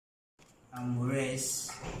I'm MORREZ,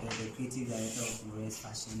 the creative director of MORREZ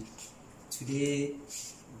Fashion. Today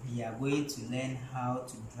we are going to learn how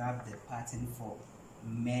to grab the pattern for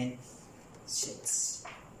men shirts.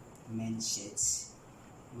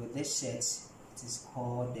 With this shirt, it is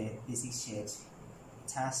called the basic shirt.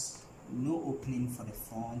 It has no opening for the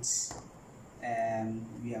front.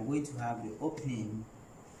 We are going to have the opening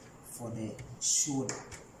for the shoulder,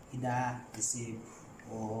 either the zip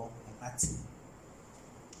or a button.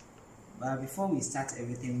 But before we start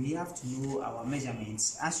everything, we have to know our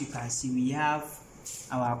measurements. As you can see, we have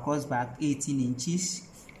our crossback 18 inches,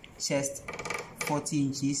 chest 40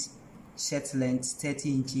 inches, shirt length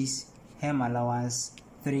 30 inches, hem allowance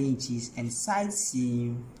 3 inches, and side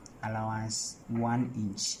seam allowance 1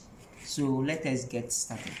 inch. So let us get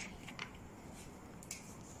started.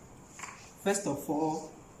 First of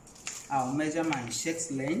all, I'll measure my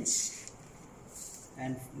shirt length,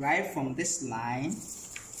 and right from this line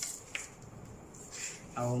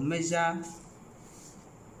I'll measure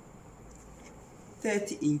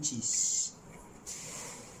 30 inches.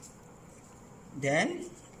 Then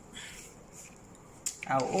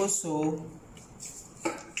I'll also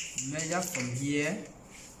measure from here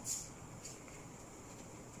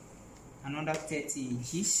another 30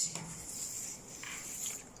 inches.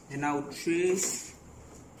 Then I'll trace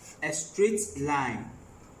a straight line.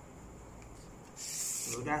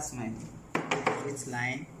 So that's my straight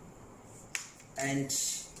line. And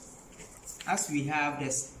as we have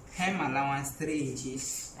this hem allowance 3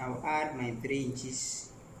 inches, I'll add my 3 inches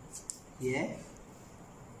here,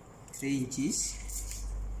 3 inches,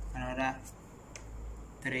 another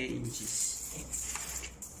 3 inches.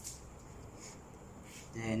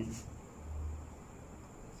 Then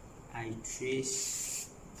I trace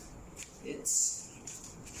it.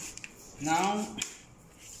 Now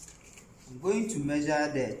I'm going to measure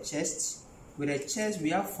the chest. With the chest we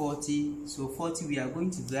have 40, so 40 we are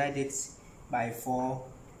going to divide it by 4.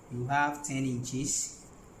 You have 10 inches,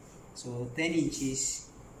 so 10 inches.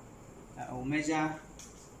 I will measure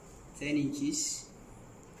 10 inches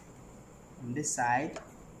on this side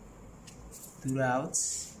throughout.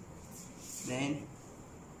 Then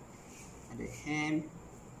at the hem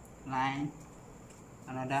line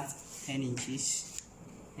another 10 inches,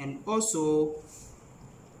 and also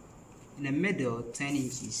in the middle 10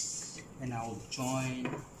 inches. And I will join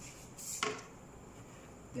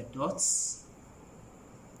the dots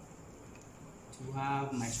to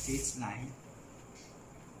have my straight line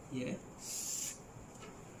here.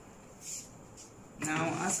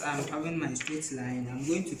 Now as I'm having my straight line, I'm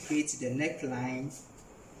going to create the neckline.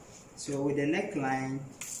 So with the neckline,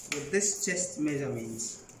 with this chest measurement,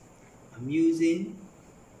 I'm using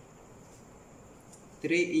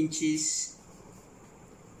 3 inches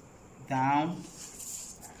down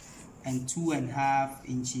and 2.5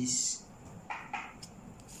 inches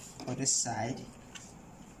for this side.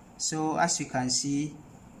 So as you can see,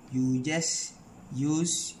 you just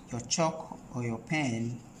use your chalk or your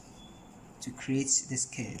pen to create this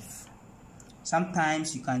curve.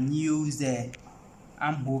 Sometimes you can use the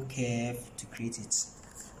armhole curve to create it.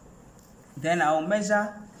 Then I'll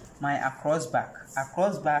measure my across back.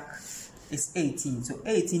 Across back is 18, so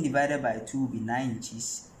 18 divided by 2 will be 9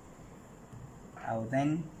 inches. I'll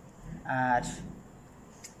then add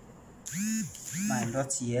my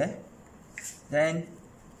dot here. Then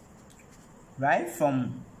right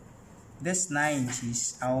from this 9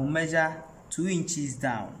 inches, I'll measure 2 inches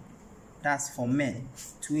down. That's for men,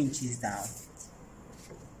 2 inches down.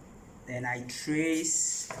 Then I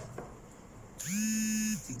trace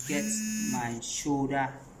to get my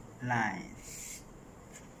shoulder line. So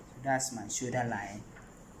that's my shoulder line.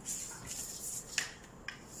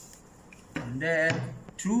 And then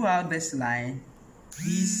throughout this line,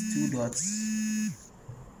 these 2 dots,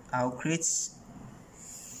 I'll create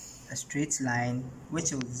a straight line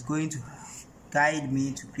which is going to guide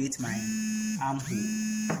me to create my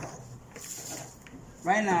armhole.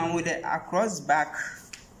 Right now with the across back,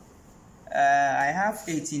 I have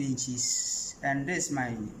 18 inches, and this is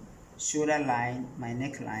my shoulder line, my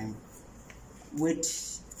neckline. With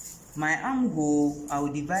my armhole, I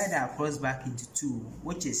will divide the across back into 2,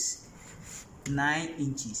 which is 9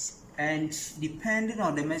 inches. And depending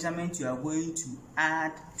on the measurement you are going to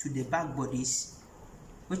add to the back bodice,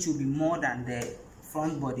 which will be more than the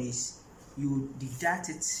front bodice, you deduct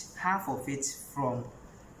it, half of it from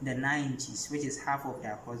the 9 inches, which is half of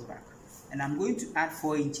the across back. And I'm going to add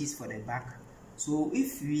 4 inches for the back. So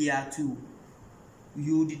if we are to,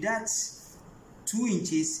 you deduct 2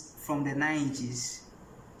 inches from the 9 inches,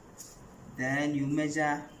 then you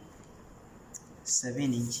measure 7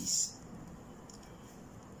 inches.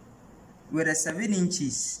 With the 7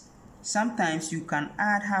 inches, sometimes you can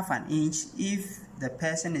add half an inch if the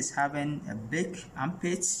person is having a big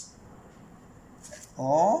armpit,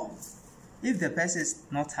 or if the person is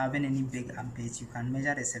not having any big armpit, you can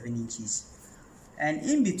measure the 7 inches. And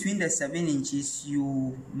in between the 7 inches,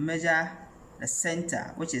 you measure the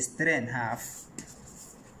center, which is 3.5.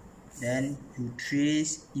 Then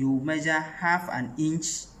you measure half an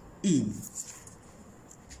inch in.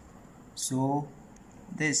 So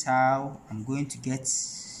this is how I'm going to get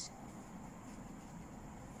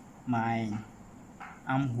my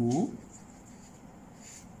armhole.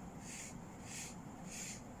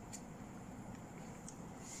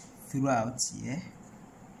 Throughout here.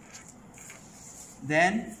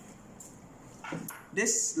 Then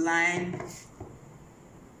this line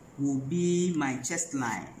will be my chest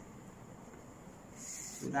line.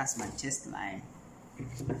 So that's my chest line.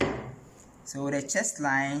 So the chest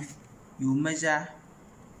line, you measure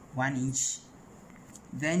 1 inch.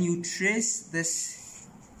 Then you trace this.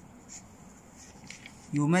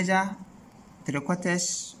 You measure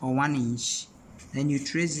 3/4 or 1 inch. Then you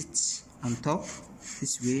trace it on top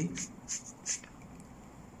this way.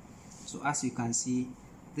 So as you can see,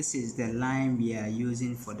 this is the line we are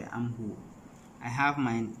using for the armhole. I have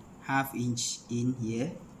my ½ inch in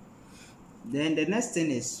here. Then the next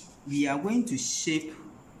thing is we are going to shape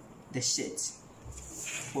the shirt.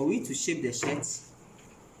 For we to shape the shirt,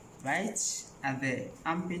 right at the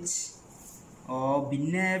armpit or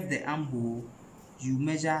beneath the armhole, you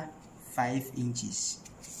measure 5 inches.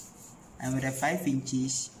 And with the 5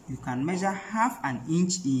 inches, you can measure ½ an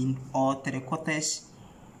inch in or 3/4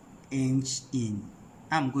 inch in.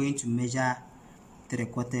 I'm going to measure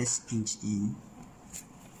 3/4 inch in.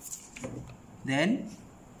 Then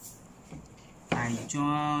I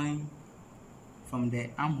join from the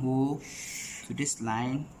armhole to this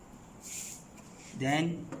line,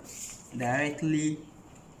 then directly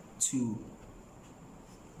to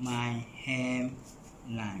my hem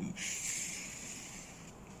line.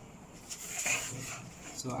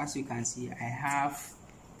 So as you can see, I have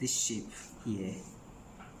this shape here.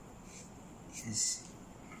 Yes.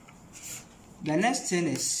 The next thing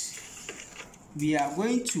is we are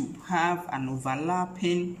going to have an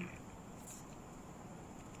overlapping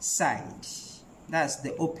side. That's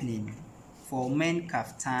the opening. For men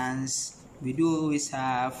kaftans, we do always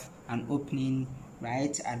have an opening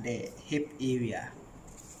right at the hip area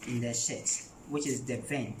in the shirt, which is the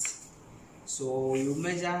vent. So you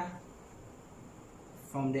measure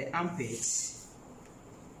from the armpits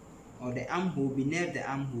or the armhole, beneath the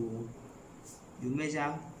armhole, you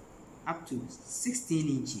measure up to 16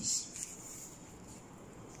 inches.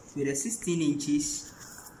 With the 16 inches,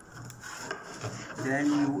 then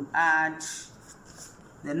you add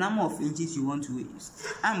the number of inches you want to use.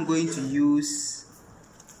 I'm going to use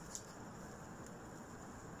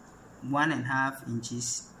 1.5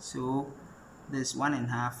 inches. So there's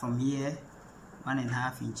 1.5 from here,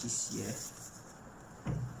 1.5 inches here.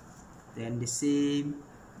 Then the same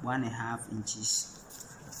 1.5 inches.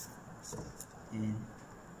 And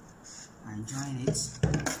I join it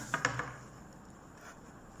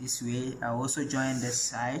this way. I also join this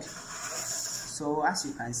side. So as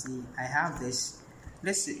you can see, I have this.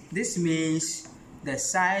 This means the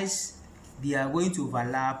sides, they are going to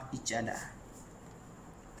overlap each other.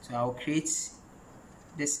 So I'll create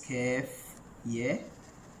this curve here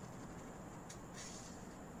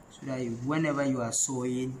so that whenever you are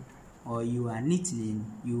sewing or you are knitting,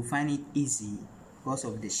 you find it easy because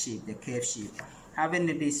of the shape, the curve shape. Having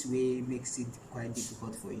it this way makes it quite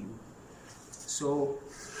difficult for you. So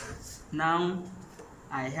now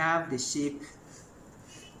I have the shape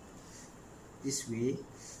this way.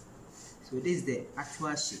 So this is the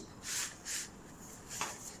actual shape.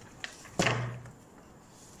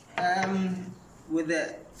 With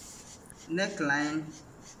the neckline,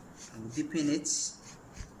 I'll deepen it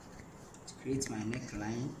to create my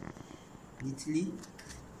neckline neatly.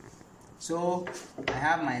 So I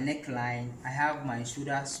have my neckline, I have my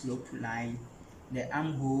shoulder slope line, the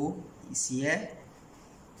armhole is here,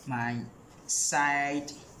 my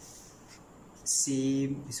side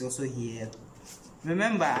seam is also here.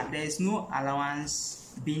 Remember, there is no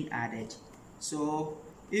allowance being added. So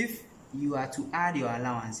if you are to add your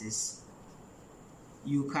allowances,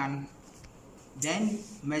 you can then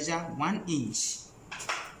measure 1 inch.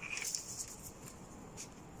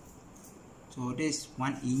 So this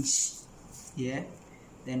 1 inch here.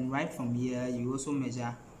 Then right from here, you also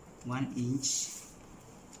measure 1 inch.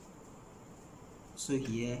 So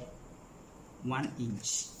here 1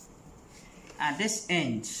 inch. At this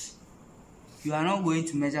end, you are not going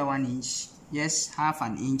to measure 1 inch, yes, ½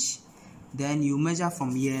 an inch. Then you measure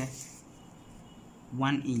from here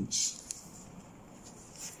 1 inch.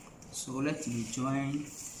 So let me join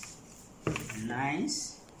the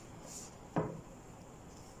lines.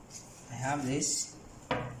 I have this.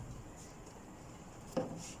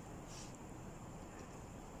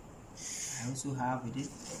 I also have it.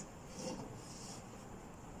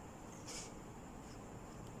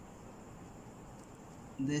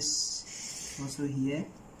 This also here.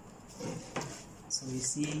 So you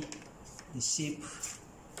see the shape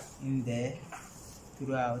in there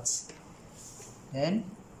throughout. Then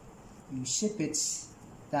you shape it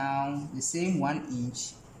down the same 1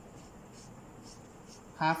 inch,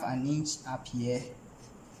 half an inch up here,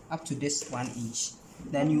 up to this 1 inch.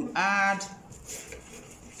 Then you add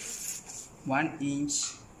 1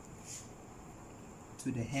 inch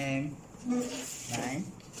to the hem line.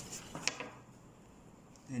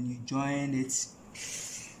 Then you join it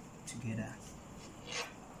together.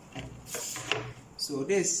 So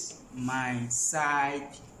this my side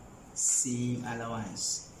seam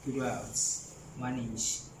allowance throughout 1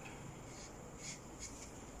 inch.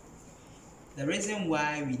 The reason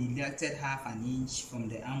why we deducted half an inch from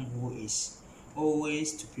the armhole is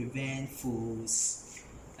always to prevent folds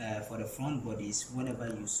for the front bodies whenever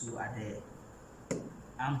you sew at the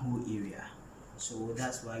armhole area. So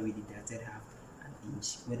that's why we deducted half an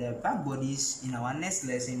inch. With the back bodies, in our next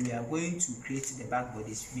lesson we are going to create the back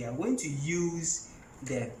bodies. We are going to use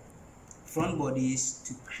the front bodies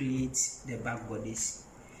to create the back bodies.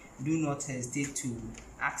 Do not hesitate to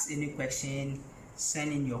ask any question,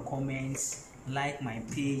 send in your comments, like my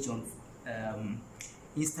page on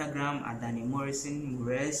Instagram at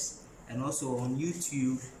MORREZ, and also on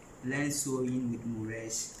YouTube, Learn Sewing with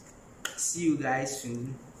MORREZ. See you guys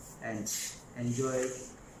soon and enjoy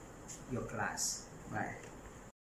your class. Bye.